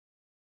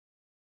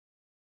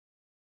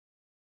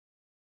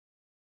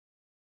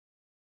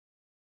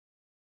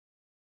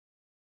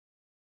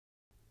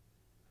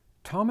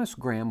Thomas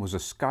Graham was a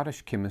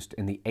Scottish chemist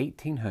in the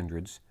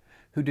 1800s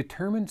who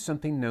determined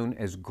something known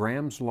as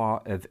Graham's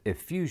law of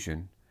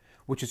effusion,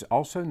 which is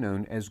also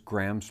known as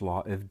Graham's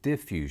law of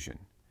diffusion.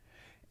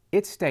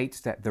 It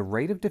states that the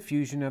rate of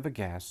diffusion of a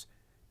gas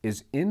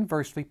is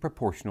inversely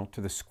proportional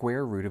to the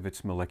square root of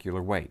its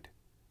molecular weight.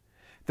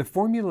 The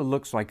formula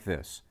looks like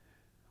this,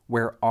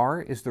 where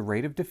R is the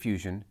rate of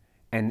diffusion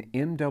and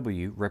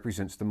mW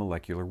represents the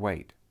molecular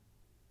weight.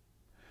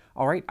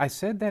 All right, I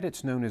said that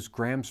it's known as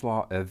Graham's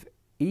law of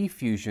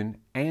effusion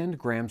and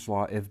Graham's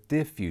law of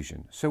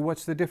diffusion. So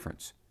what's the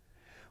difference?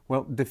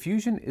 Well,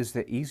 diffusion is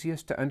the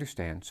easiest to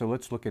understand, so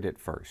let's look at it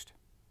first.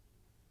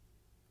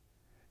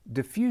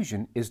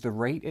 Diffusion is the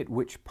rate at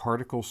which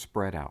particles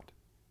spread out.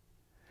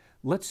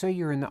 Let's say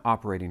you're in the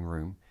operating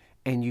room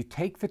and you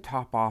take the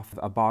top off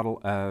a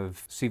bottle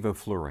of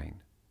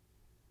sevoflurane.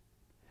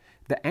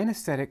 The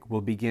anesthetic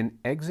will begin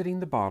exiting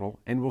the bottle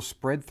and will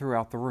spread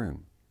throughout the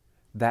room.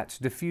 That's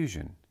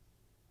diffusion.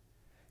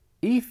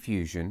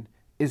 Effusion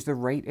is the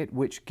rate at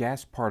which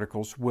gas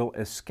particles will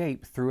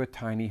escape through a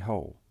tiny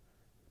hole.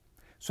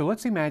 So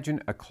let's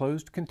imagine a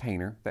closed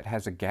container that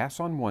has a gas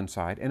on one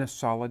side and a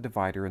solid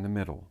divider in the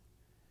middle.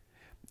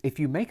 If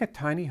you make a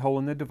tiny hole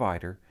in the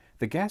divider,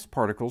 the gas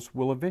particles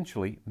will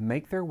eventually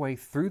make their way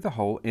through the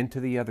hole into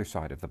the other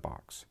side of the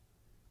box.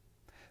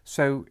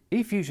 So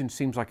effusion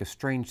seems like a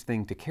strange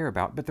thing to care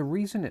about, but the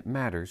reason it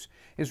matters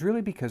is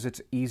really because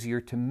it's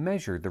easier to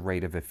measure the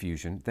rate of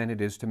effusion than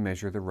it is to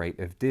measure the rate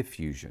of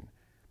diffusion.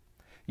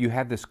 You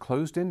have this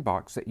closed-in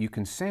box that you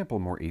can sample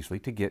more easily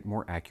to get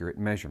more accurate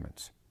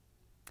measurements.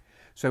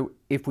 So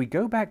if we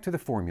go back to the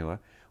formula,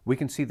 we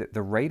can see that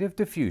the rate of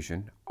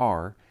diffusion,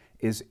 R,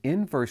 is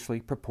inversely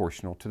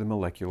proportional to the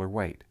molecular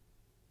weight.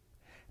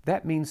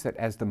 That means that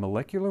as the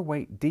molecular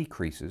weight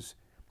decreases,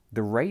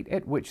 the rate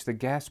at which the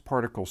gas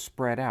particles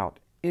spread out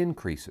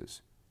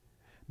increases.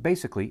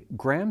 Basically,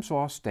 Graham's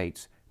law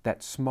states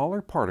that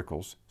smaller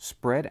particles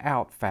spread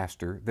out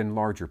faster than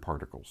larger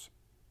particles.